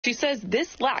She says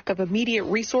this lack of immediate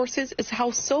resources is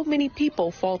how so many people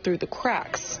fall through the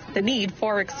cracks. The need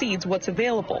far exceeds what's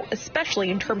available, especially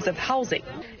in terms of housing.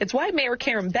 It's why Mayor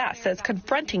Karen Bass says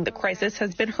confronting the crisis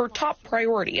has been her top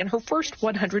priority in her first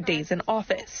 100 days in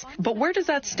office. But where does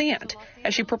that stand?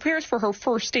 As she prepares for her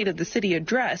first State of the City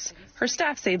address, her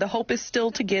staff say the hope is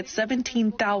still to get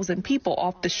 17,000 people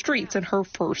off the streets in her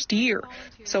first year.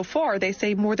 So far, they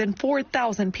say more than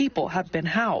 4,000 people have been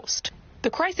housed. The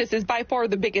crisis is by far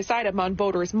the biggest item on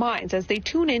voters' minds as they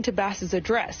tune into Bass's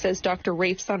address, says Dr.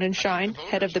 Raphael Sonenshein,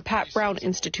 head of the Pat Brown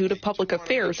Institute of Public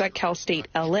Affairs at Cal State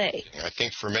LA. I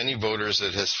think for many voters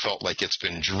it has felt like it's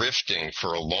been drifting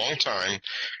for a long time,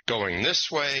 going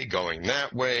this way, going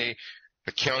that way,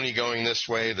 the county going this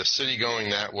way, the city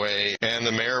going that way, and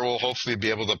the mayor will hopefully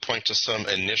be able to point to some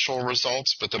initial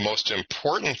results. But the most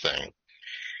important thing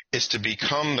is to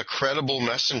become the credible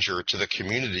messenger to the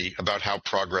community about how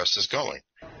progress is going.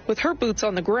 With her boots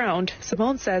on the ground,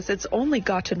 Simone says it's only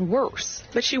gotten worse,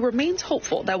 but she remains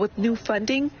hopeful that with new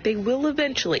funding, they will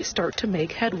eventually start to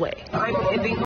make headway.